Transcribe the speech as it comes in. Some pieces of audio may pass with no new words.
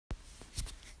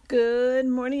Good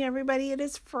morning, everybody. It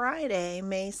is Friday,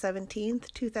 May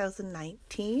 17th,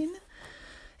 2019,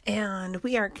 and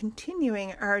we are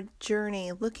continuing our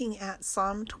journey looking at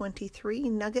Psalm 23,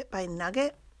 nugget by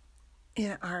nugget,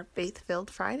 in our Faith-Filled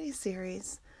Friday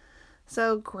series.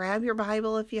 So grab your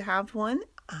Bible if you have one.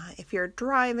 If you're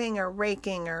driving or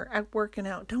raking or working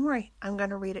out, don't worry, I'm going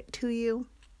to read it to you.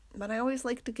 But I always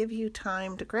like to give you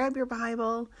time to grab your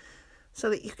Bible so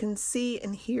that you can see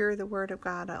and hear the Word of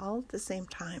God all at the same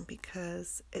time,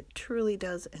 because it truly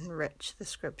does enrich the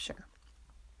Scripture.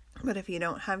 But if you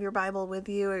don't have your Bible with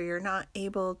you or you're not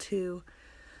able to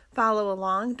follow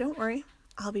along, don't worry.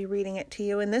 I'll be reading it to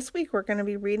you. And this week we're going to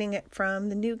be reading it from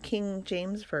the New King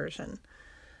James Version.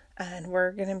 And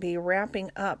we're going to be wrapping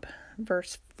up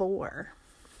verse 4.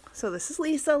 So this is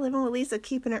Lisa, Living with Lisa,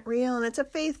 keeping it real. And it's a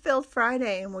Faith-Filled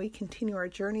Friday, and we continue our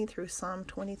journey through Psalm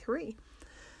 23.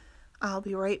 I'll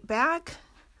be right back.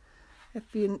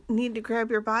 If you need to grab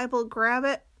your Bible, grab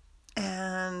it,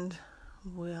 and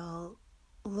we'll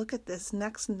look at this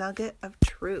next nugget of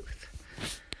truth.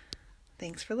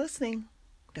 Thanks for listening.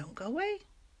 Don't go away.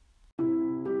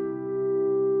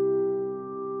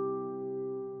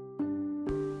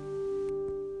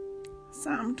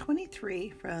 Psalm 23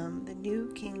 from the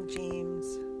New King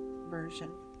James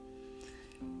Version.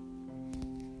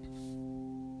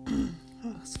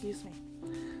 Excuse me.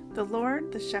 The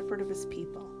Lord, the shepherd of his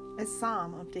people, a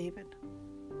psalm of David.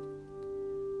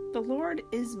 The Lord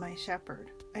is my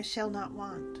shepherd, I shall not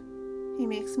want. He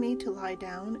makes me to lie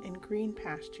down in green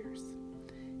pastures.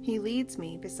 He leads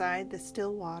me beside the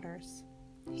still waters.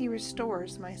 He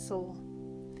restores my soul.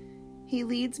 He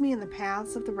leads me in the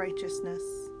paths of righteousness,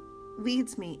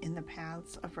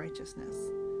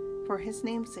 for his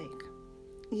name's sake.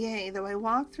 Yea, though I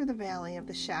walk through the valley of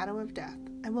the shadow of death,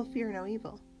 I will fear no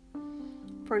evil.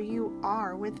 For you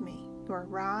are with me, your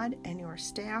rod and your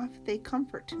staff, they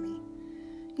comfort me.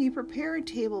 You prepare a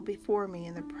table before me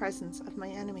in the presence of my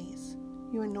enemies.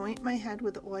 You anoint my head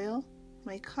with oil,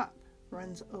 my cup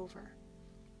runs over.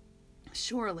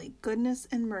 Surely goodness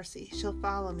and mercy shall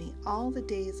follow me all the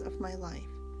days of my life,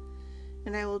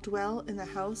 and I will dwell in the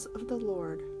house of the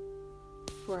Lord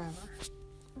forever.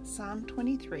 Psalm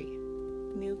 23,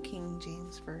 New King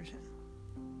James Version.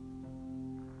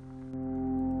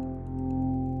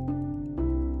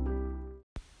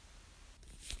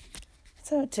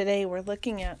 So today we're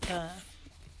looking at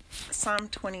Psalm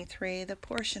 23, the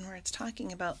portion where it's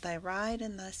talking about thy rod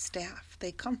and thy staff,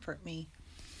 they comfort me.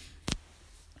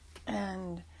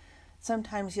 And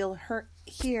sometimes you'll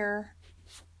hear,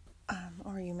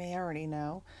 or you may already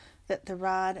know, that the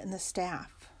rod and the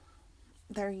staff,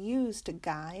 they're used to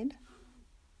guide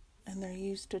and they're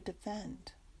used to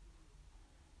defend.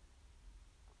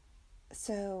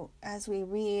 So as we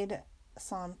read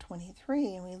Psalm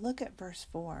 23, and we look at verse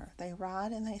 4, thy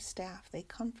rod and thy staff, they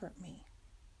comfort me.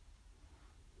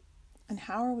 And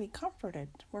how are we comforted?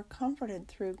 We're comforted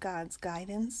through God's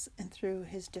guidance and through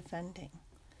his defending.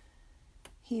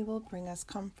 He will bring us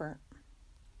comfort.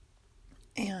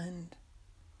 And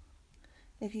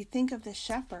if you think of the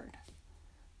shepherd,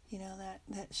 you know,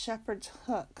 that shepherd's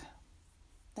hook,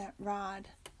 that rod,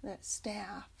 that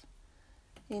staff,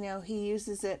 you know, he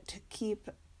uses it to keep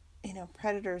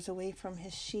predators away from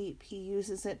his sheep. He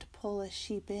uses it to pull his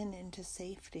sheep into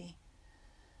safety.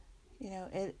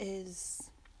 It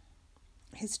is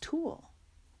his tool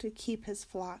to keep his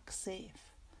flock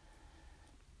safe.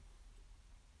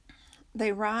 Thy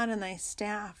rod and thy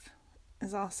staff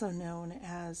is also known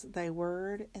as thy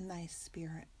word and thy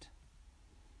spirit.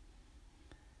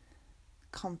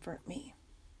 Comfort me.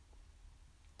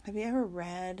 Have you ever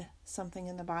read something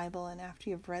in the Bible, and after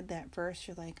you've read that verse,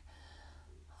 you're like,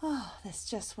 oh, that's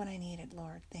just what I needed,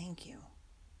 Lord. Thank you.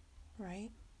 Right?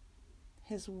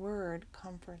 His word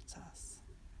comforts us.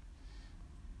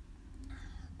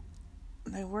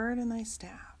 Thy word and thy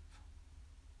staff.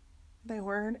 Thy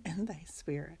word and thy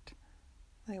spirit.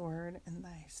 Thy word and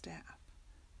thy staff.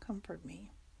 Comfort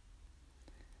me.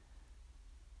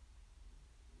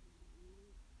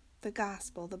 The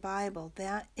gospel, the Bible,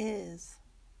 that is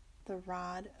the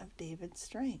rod of David's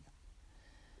strength.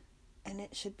 And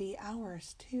it should be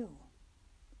ours too,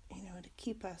 to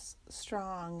keep us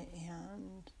strong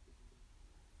and,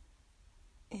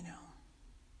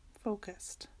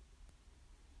 focused.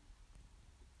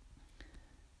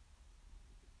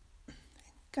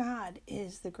 God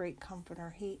is the great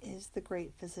comforter. He is the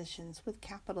great physician with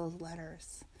capital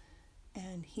letters.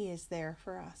 And he is there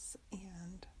for us.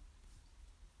 And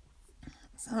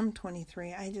Psalm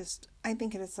 23, I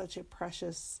think it is such a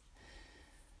precious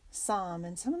psalm,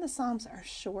 and some of the psalms are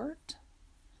short,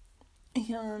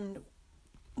 and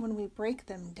when we break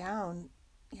them down,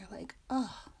 you're like,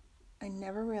 oh, I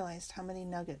never realized how many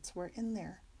nuggets were in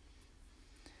there.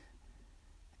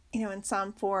 You know, in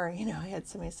Psalm 4, I had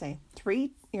somebody say, you're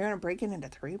going to break it into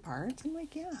 3 parts? I'm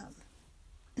like, yeah.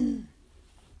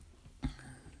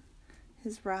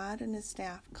 His rod and his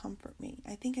staff comfort me.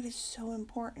 I think it is so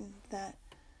important that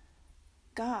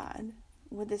God,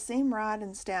 with the same rod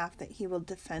and staff that he will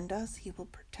defend us, he will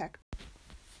protect.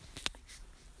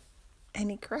 And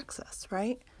he corrects us,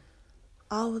 right?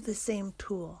 All with the same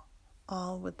tool,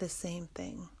 all with the same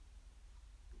thing.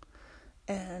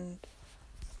 And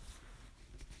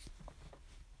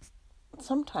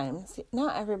sometimes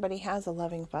not everybody has a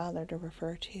loving father to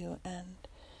refer to, and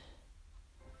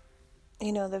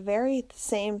the very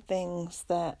same things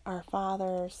that our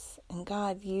fathers and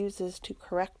God uses to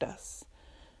correct us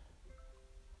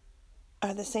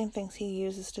are the same things he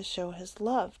uses to show his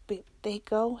love. But they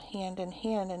go hand in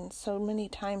hand, and so many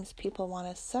times people want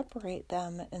to separate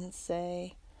them and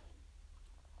say,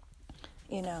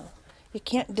 you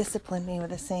can't discipline me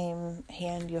with the same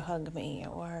hand you hug me,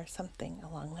 or something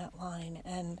along that line.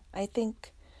 And I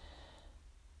think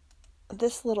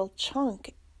this little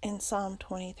chunk in Psalm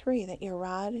 23, that your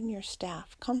rod and your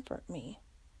staff comfort me,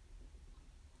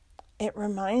 it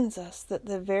reminds us that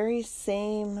the very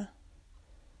same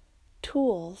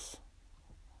tools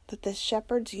that the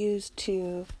shepherds used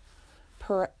to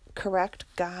correct,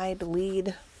 guide,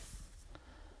 lead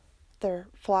their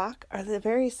flock are the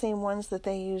very same ones that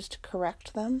they use to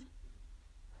correct them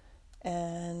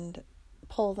and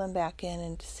pull them back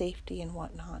into safety and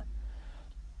whatnot.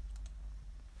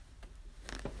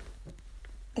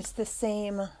 It's the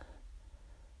same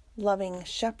loving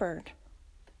shepherd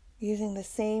using the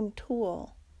same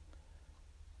tool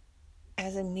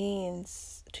as a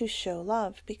means to show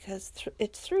love, because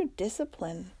it's through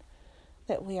discipline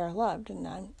that we are loved. And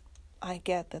I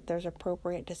get that there's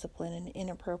appropriate discipline and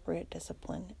inappropriate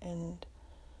discipline, and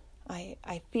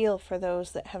I feel for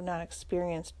those that have not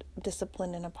experienced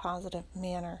discipline in a positive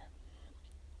manner.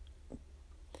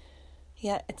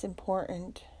 Yet it's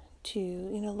important to,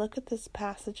 look at this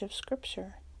passage of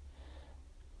Scripture.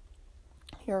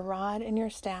 Your rod and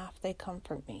your staff, they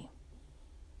comfort me.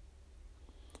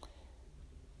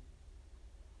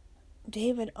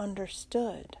 David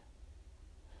understood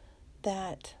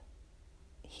that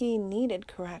he needed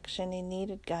correction, he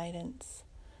needed guidance,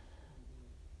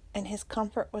 and his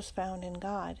comfort was found in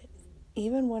God.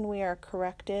 Even when we are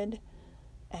corrected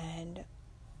and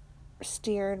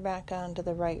steered back onto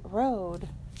the right road,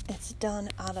 it's done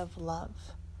out of love.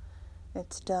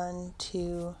 It's done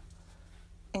to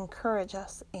encourage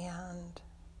us and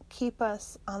keep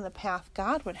us on the path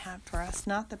God would have for us,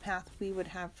 not the path we would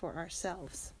have for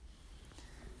ourselves.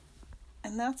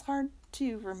 And that's hard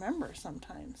to remember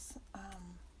sometimes.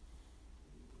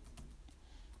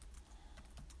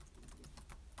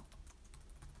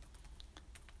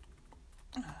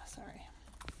 Sorry.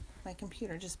 My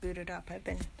computer just booted up.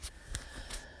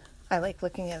 I like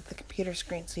looking at the computer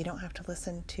screen so you don't have to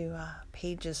listen to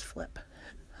pages flip.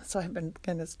 So I've been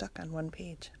kind of stuck on one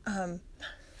page.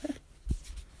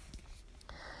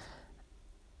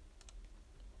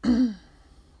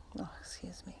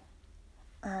 Excuse me.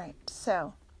 All right,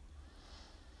 so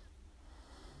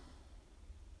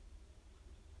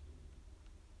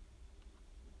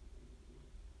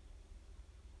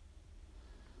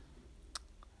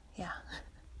yeah,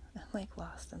 I'm like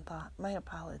lost in thought. My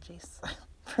apologies. I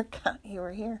forgot you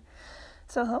were here.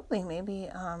 So hopefully maybe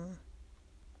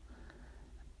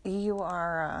you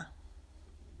are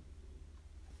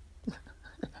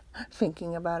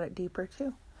thinking about it deeper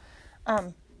too.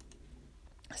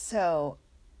 So,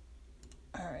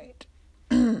 all right.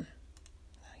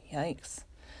 Yikes.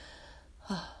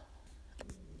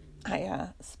 I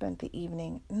spent the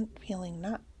evening feeling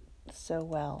not so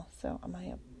well, so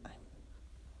I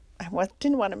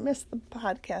didn't want to miss the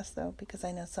podcast, though, because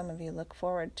I know some of you look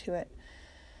forward to it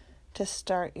to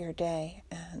start your day,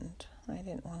 and I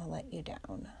didn't want to let you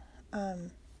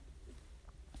down.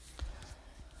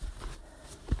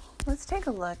 Let's take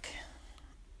a look.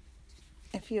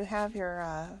 If you have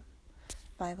your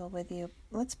Bible with you,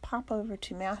 let's pop over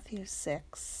to Matthew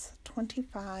 6,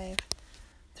 25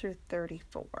 through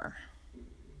 34.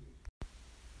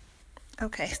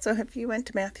 Okay, so if you went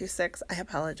to Matthew 6, I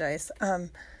apologize.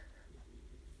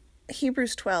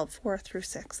 Hebrews 12, 4 through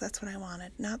 6, that's what I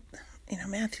wanted. Not,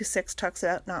 Matthew 6 talks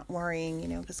about not worrying,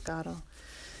 because God will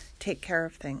take care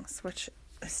of things, which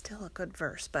is still a good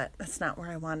verse, but that's not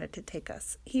where I wanted to take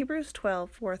us. Hebrews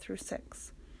 12, 4 through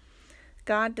 6.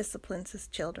 God disciplines his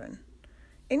children.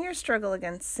 In your struggle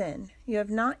against sin, you have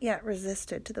not yet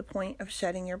resisted to the point of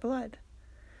shedding your blood.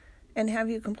 And have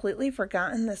you completely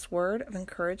forgotten this word of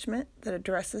encouragement that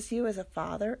addresses you as a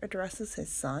father addresses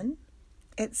his son?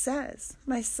 It says,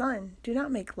 "My son, do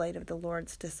not make light of the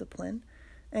Lord's discipline,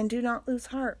 and do not lose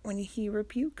heart when he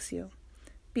rebukes you,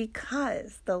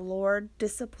 because the Lord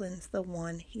disciplines the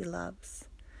one he loves,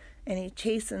 and he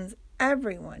chastens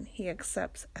everyone he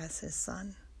accepts as his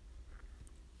son.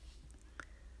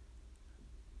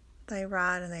 Thy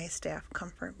rod and thy staff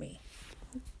comfort me."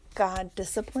 God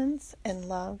disciplines and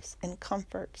loves and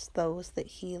comforts those that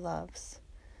he loves.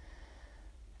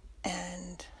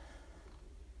 And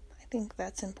I think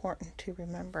that's important to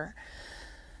remember.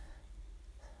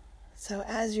 So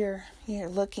as you're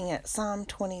looking at Psalm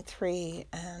 23,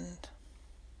 and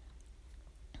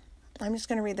I'm just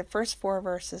going to read the first 4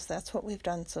 verses. That's what we've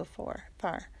done so far.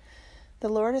 "The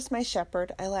Lord is my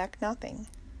shepherd, I lack nothing.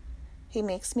 He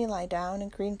makes me lie down in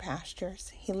green pastures.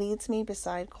 He leads me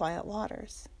beside quiet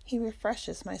waters. He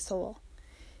refreshes my soul.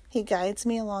 He guides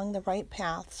me along the right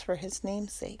paths for his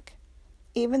name's sake.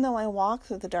 Even though I walk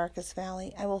through the darkest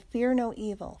valley, I will fear no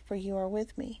evil, for you are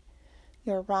with me.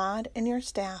 Your rod and your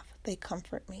staff, they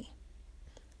comfort me."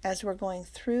 As we're going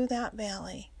through that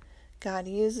valley, God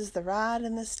uses the rod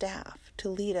and the staff to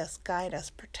lead us, guide us,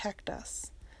 protect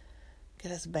us,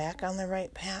 get us back on the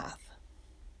right path.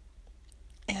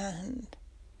 And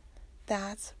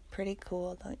that's pretty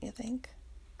cool, don't you think?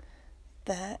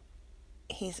 That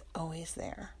he's always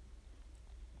there.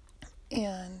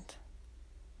 And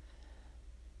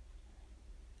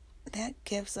that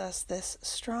gives us this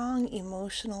strong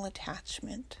emotional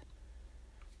attachment,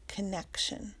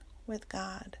 connection with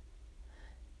God.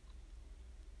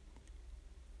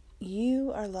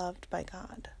 You are loved by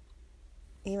God.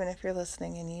 Even if you're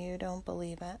listening and you don't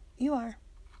believe it, you are.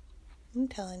 I'm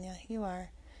telling you, you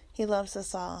are. He loves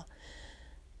us all.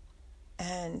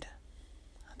 And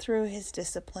through his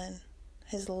discipline,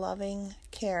 his loving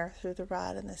care through the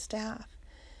rod and the staff,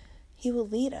 he will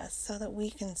lead us so that we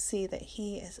can see that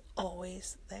he is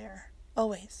always there.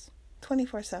 Always.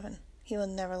 24/7. He will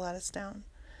never let us down.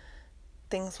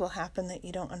 Things will happen that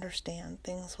you don't understand.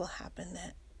 Things will happen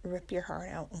that rip your heart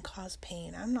out and cause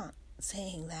pain. I'm not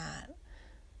saying that.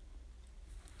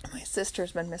 My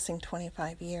sister's been missing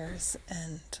 25 years,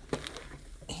 and,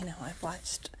 I've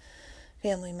watched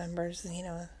family members,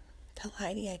 tell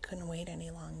Heidi I couldn't wait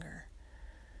any longer,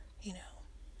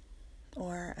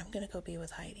 or I'm going to go be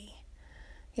with Heidi.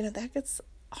 That gets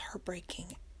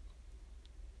heartbreaking.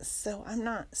 So I'm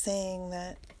not saying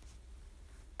that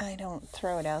I don't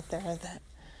throw it out there that,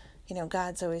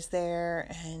 God's always there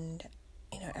and,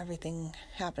 everything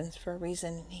happens for a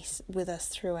reason and he's with us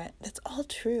through it. That's all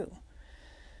true.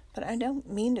 But I don't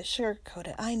mean to sugarcoat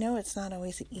it. I know it's not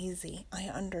always easy. I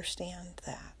understand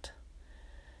that.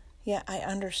 Yeah, I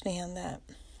understand that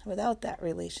without that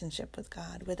relationship with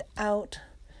God, without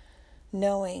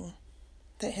knowing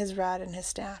that his rod and his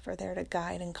staff are there to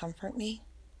guide and comfort me,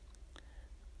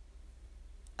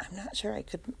 I'm not sure I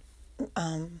could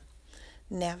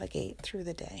navigate through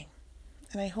the day.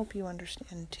 And I hope you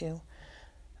understand too.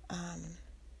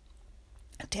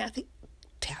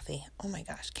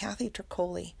 Kathy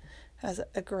Tricoli has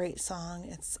a great song.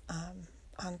 It's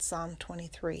on Psalm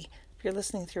 23. If you're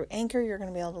listening through Anchor, you're going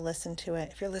to be able to listen to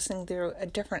it. If you're listening through a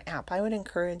different app, I would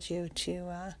encourage you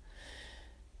to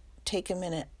take a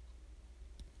minute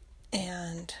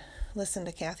and listen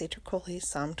to Kathy Tricoli's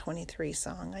Psalm 23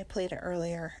 song. I played it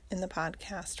earlier in the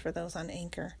podcast for those on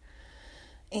Anchor.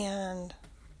 And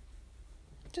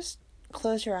just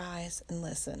close your eyes and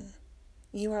listen.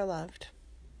 You are loved.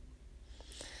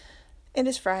 It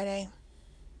is Friday.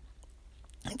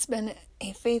 It's been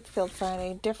a faith-filled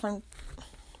Friday. Different,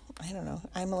 I don't know.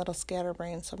 I'm a little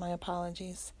scatterbrained, so my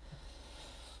apologies.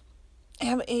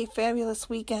 Have a fabulous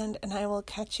weekend, and I will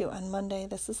catch you on Monday.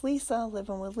 This is Lisa,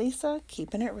 Living with Lisa,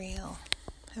 keeping it real.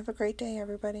 Have a great day,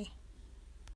 everybody.